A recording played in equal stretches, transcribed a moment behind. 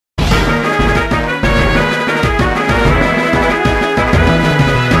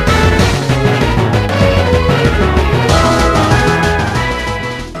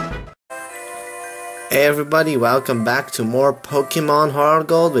Hey everybody, welcome back to more Pokemon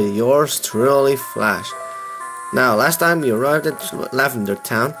Heartgold with yours truly, Flash. Now, last time we arrived at Lavender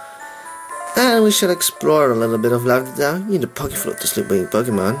Town, and we shall explore a little bit of Lavender Town. You need a Pokefloat to sleep-waking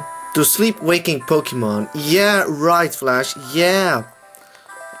Pokemon. To sleep-waking Pokemon. Yeah, right, Flash. Yeah.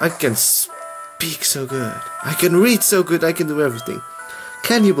 I can speak so good. I can read so good. I can do everything.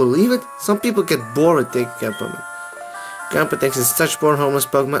 Can you believe it? Some people get bored with taking care of Pokemon. Grandpa takes his such-born homeless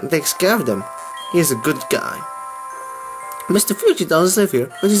Pokemon and takes care of them. He is a good guy. Mr. Fuji doesn't live here,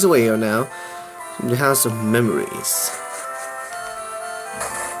 but he's away here now. From the House of Memories.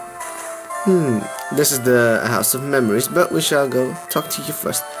 This is the House of Memories, but we shall go talk to you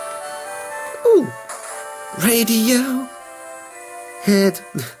first. Ooh, radio head.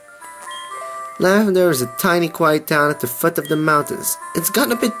 Lavender is a tiny, quiet town at the foot of the mountains. It's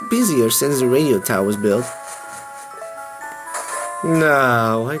gotten a bit busier since the radio tower was built.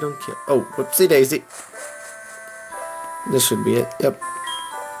 No, I don't care. Oh, whoopsie daisy. This should be it. Yep.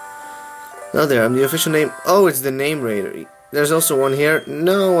 Now there, I'm the official name. Oh, it's the name raider. There's also one here.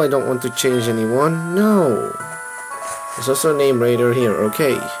 No, I don't want to change anyone. No. There's also a name raider here.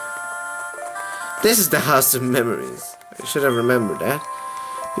 Okay. This is the House of Memories. I should have remembered that.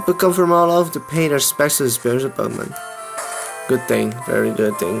 People come from all over to pay their respects to the spirits of Pokemon. Good thing. Very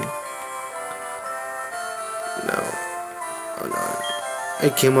good thing. No. Oh no. I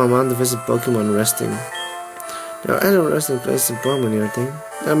came on to visit Pokemon resting. There are other resting places in Pokemon here, I think.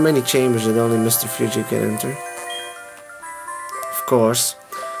 There are many chambers that only Mr. Fuji can enter. Of course.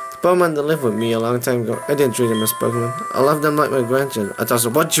 The Pokemon that lived with me a long time ago, I didn't treat them as Pokemon. I loved them like my grandchildren. I thought,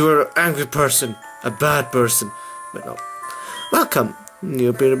 what, you were an angry person, a bad person. But no. Welcome. You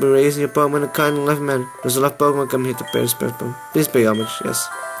appear to be raising your Pokemon in a kind and loving manner. There's a lot of Pokemon come here to pay respect to them. Please pay homage, yes.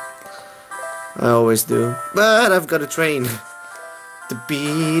 I always do. But I've got to train to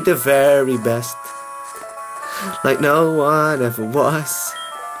be the very best. Like no one ever was.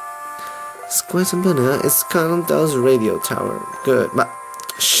 Squantamina is Kanondel's radio tower. Good, but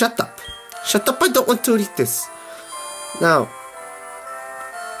shut up. Shut up, I don't want to read this. Now,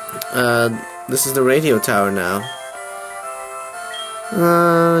 this is the radio tower now.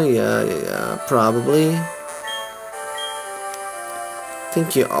 Yeah, probably.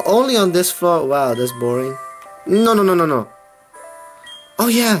 Thank you. Only on this floor? Wow, that's boring. No. Oh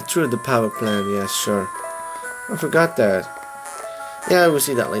yeah, true, the power plant. Yeah, sure. I forgot that. Yeah, we'll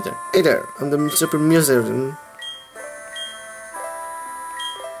see that later. Hey there, I'm the Super Music.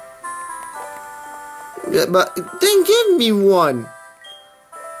 Yeah, but then give me one.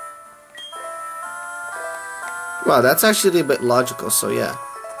 Wow, that's actually a bit logical, so yeah.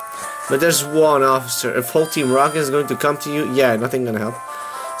 But there's one officer. If whole Team Rocket is going to come to you, yeah, nothing gonna help.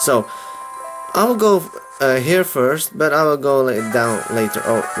 So, I will go here first, but I will go down later.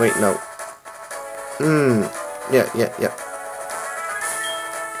 Oh, wait, no. Yeah.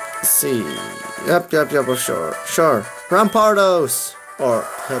 Let's see. Yep, oh, sure. Rampardos! Or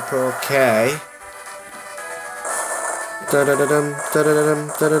Purple K.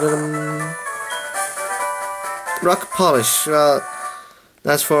 Rock Polish. Well,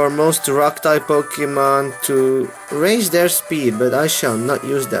 that's for most rock-type Pokemon to raise their speed, but I shall not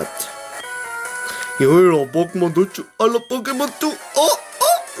use that. You hear all Pokemon, don't you? I love Pokemon too. Oh,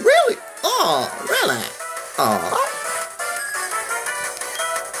 really? Oh, really? Oh.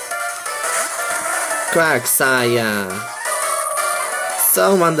 Quagsire.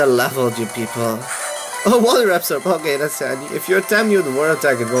 So under-leveled, you people. Oh, Wally Reps up. Okay, that's handy. If you attempt you the Water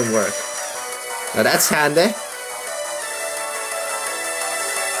attack, it won't work. Now that's handy.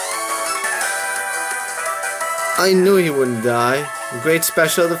 I knew he wouldn't die. Great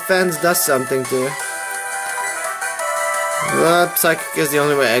special defense does something to you. But Psychic is the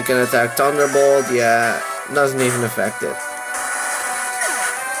only way I can attack. Thunderbolt, yeah, doesn't even affect it.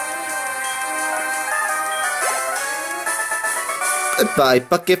 Goodbye,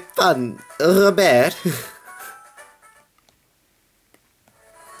 Pokefun, Robert.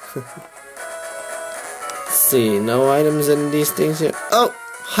 See, no items in these things here. Oh,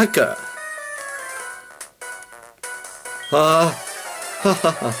 Hiker.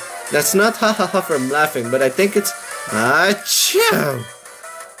 That's not ha from laughing, but I think it's achoo.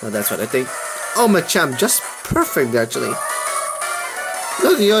 Well, that's what I think. Oh, Machamp, just perfect actually.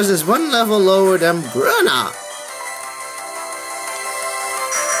 Look, yours is one level lower than Bruna.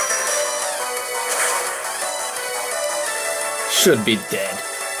 Should be dead.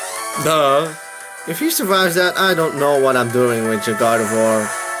 Duh. If he survives that, I don't know what I'm doing with your Gardevoir.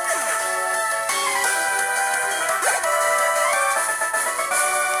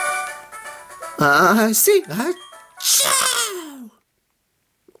 I see.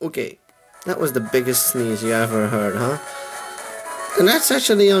 Okay. That was the biggest sneeze you ever heard, huh? And that's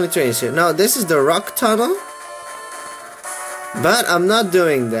actually the only trains here. Now, this is the rock tunnel. But I'm not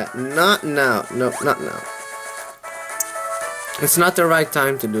doing that. Not now. No, not now. It's not the right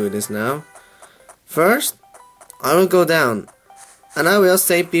time to do this now. First, I will go down. And I will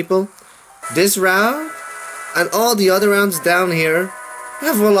say, people, this round and all the other rounds down here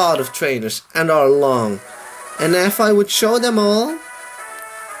have a lot of trainers and are long. And if I would show them all,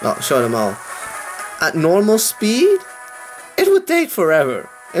 at normal speed, it would take forever.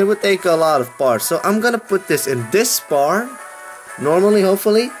 It would take a lot of parts. So I'm gonna put this in this part, normally,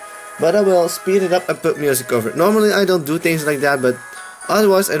 hopefully, but I will speed it up and put music over it. Normally I don't do things like that, but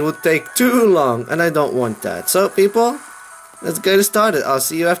otherwise it would take too long, and I don't want that. So people, let's get it started. I'll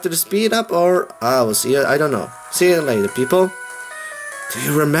see you after the speed up, or I will see you, I don't know. See you later, people. Do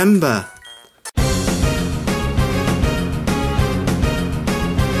you remember?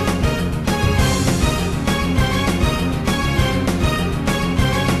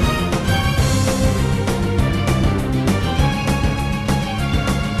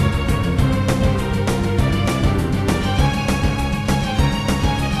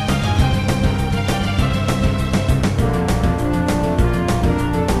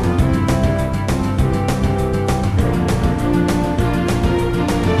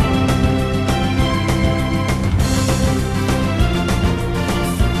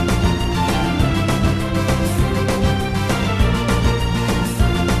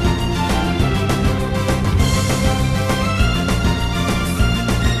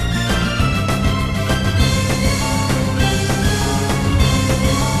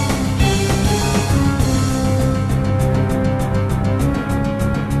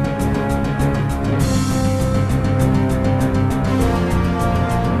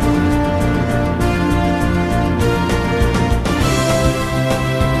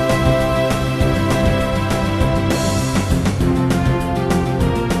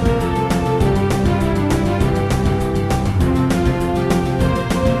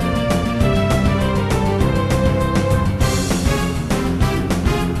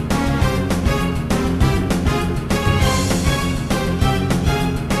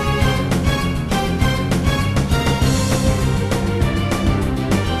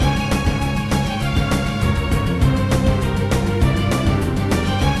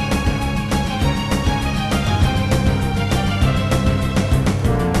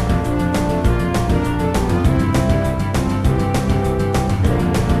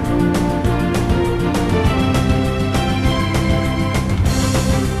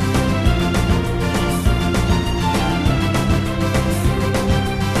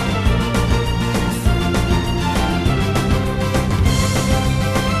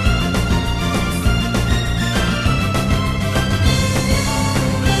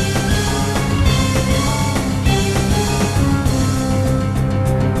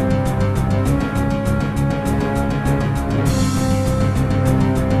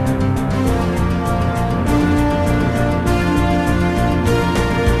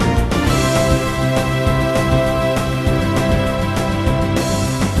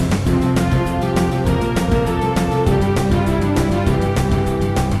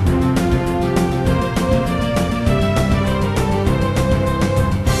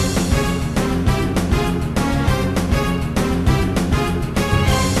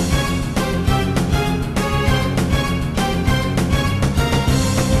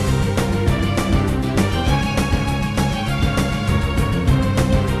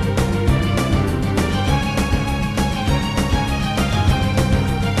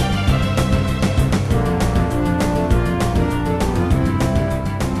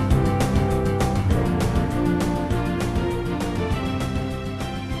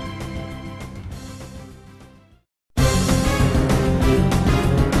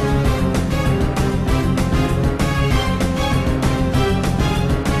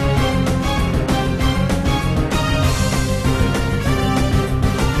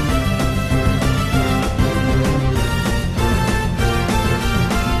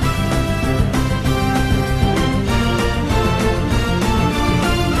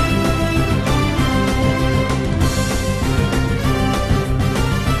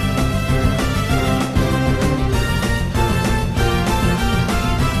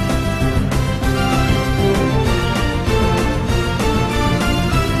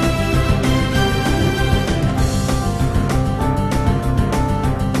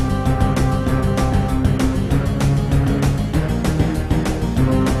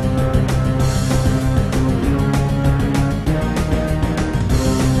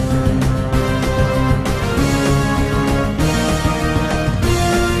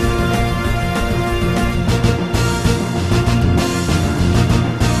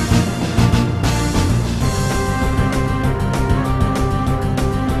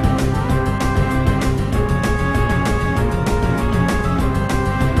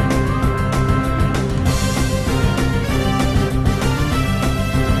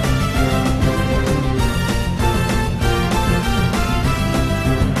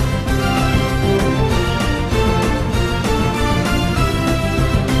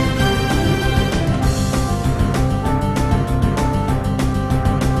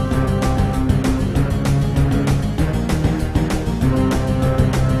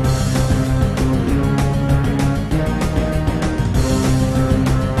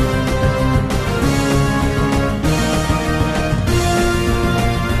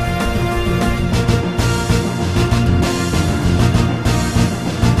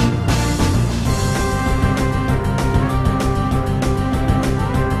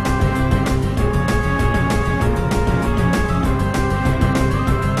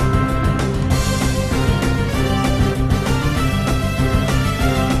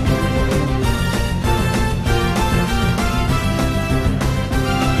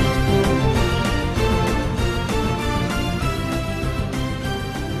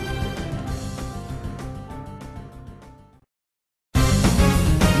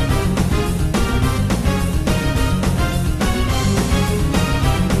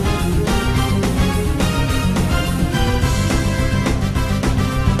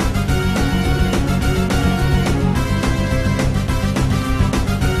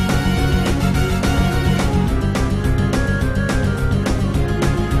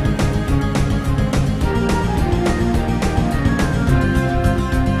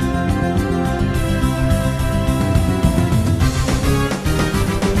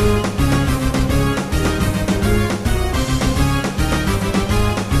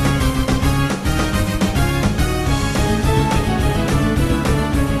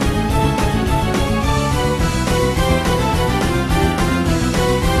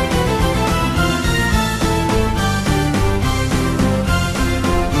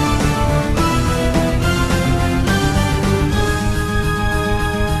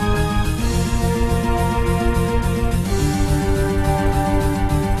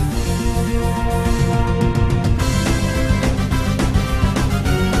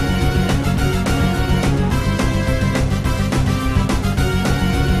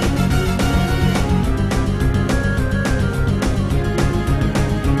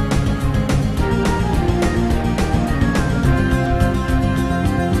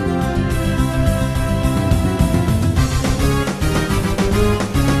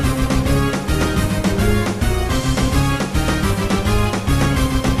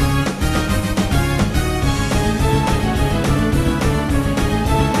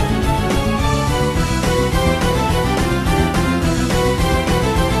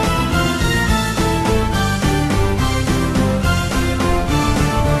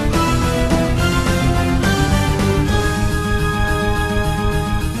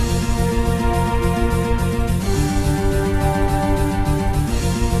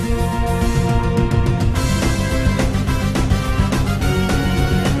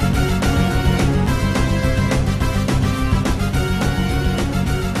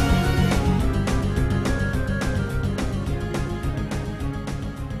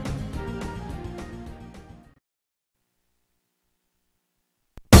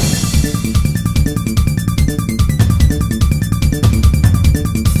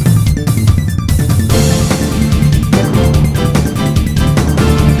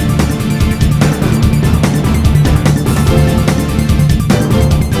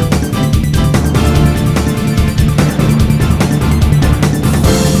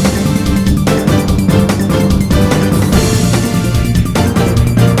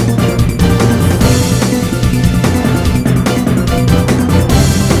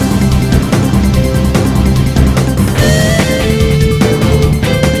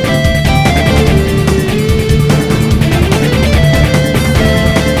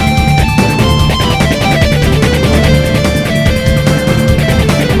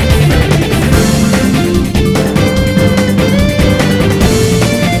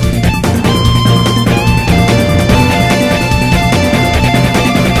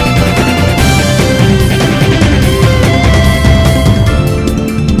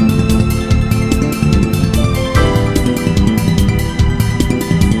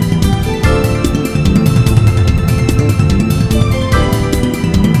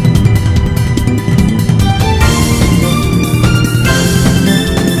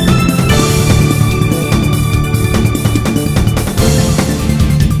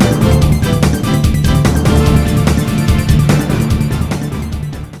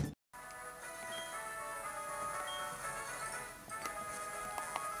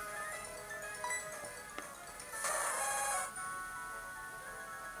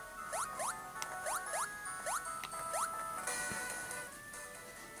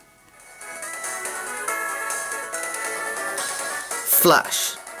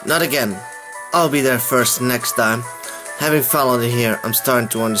 Flash, not again. I'll be there first next time. Having followed it here, I'm starting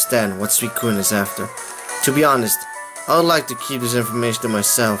to understand what Suicune is after. To be honest, I would like to keep this information to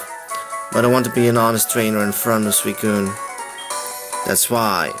myself, but I want to be an honest trainer in front of Suicune. That's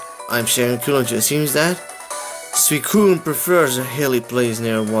why I'm sharing Coolant. It seems that Suicune prefers a hilly place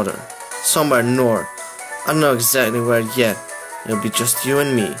near water, somewhere north. I don't know exactly where yet. It'll be just you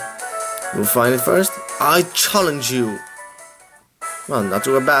and me. You'll find it first? I challenge you. Well, not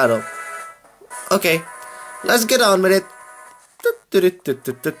to a battle. Okay, let's get on with it.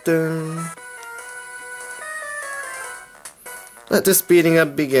 Let the speeding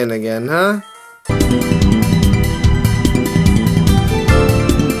up begin again, huh?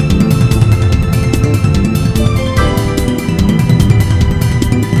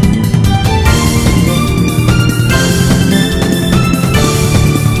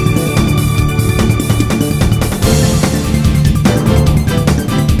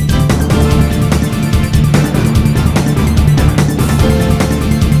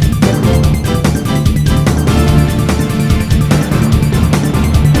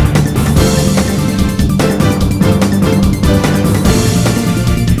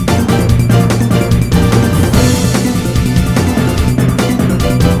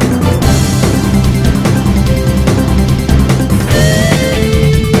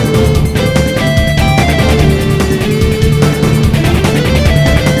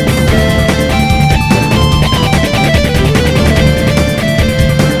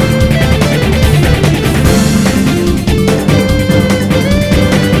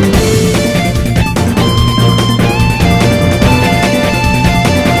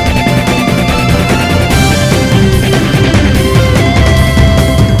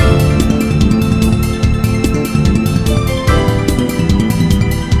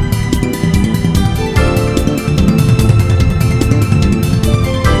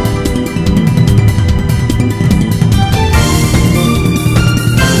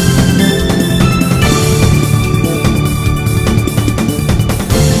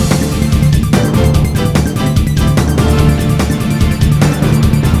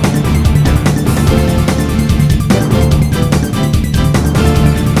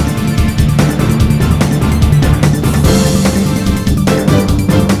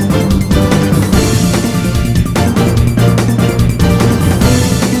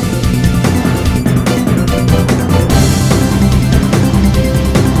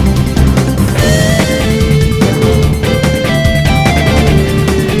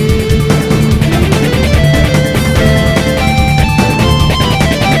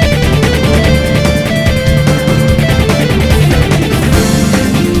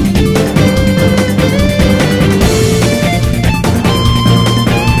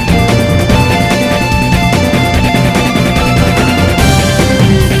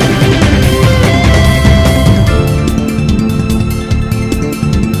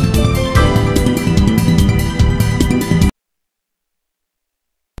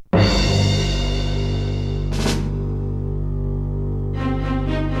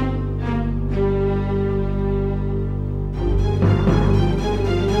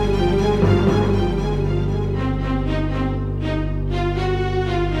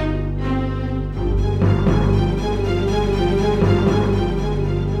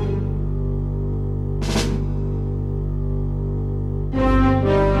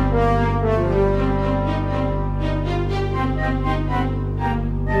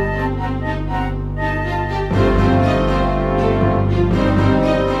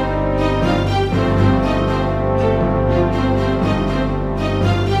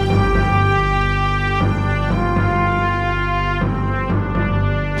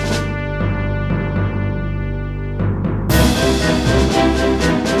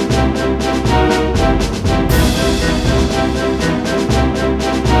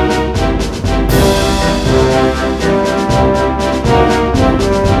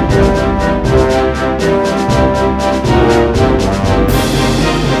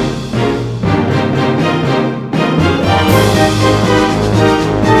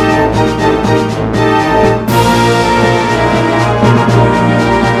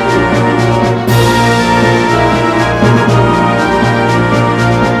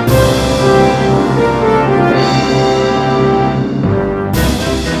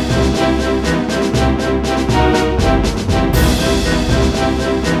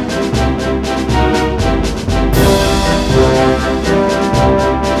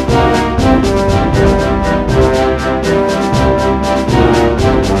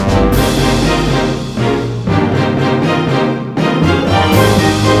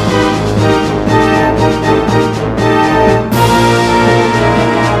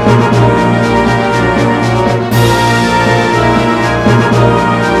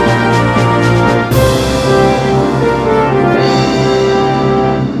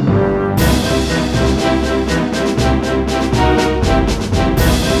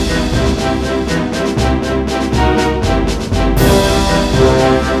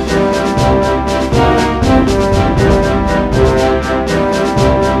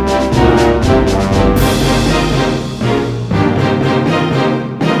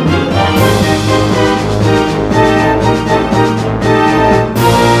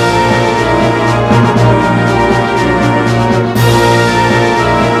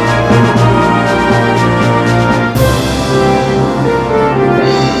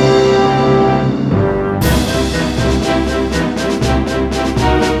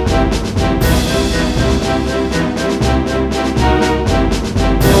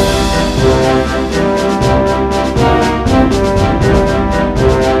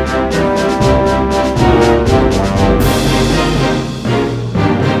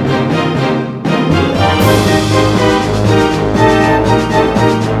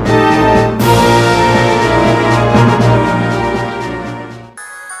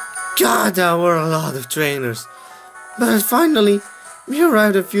 God, there were a lot of trainers. But finally, we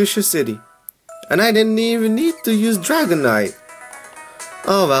arrived at Fuchsia City. And I didn't even need to use Dragonite.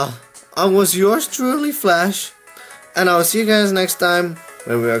 Oh well, I was yours truly, Flash. And I'll see you guys next time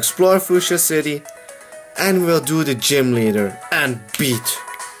when we'll explore Fuchsia City. And we'll do the gym leader and beat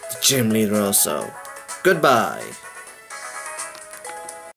the gym leader also. Goodbye.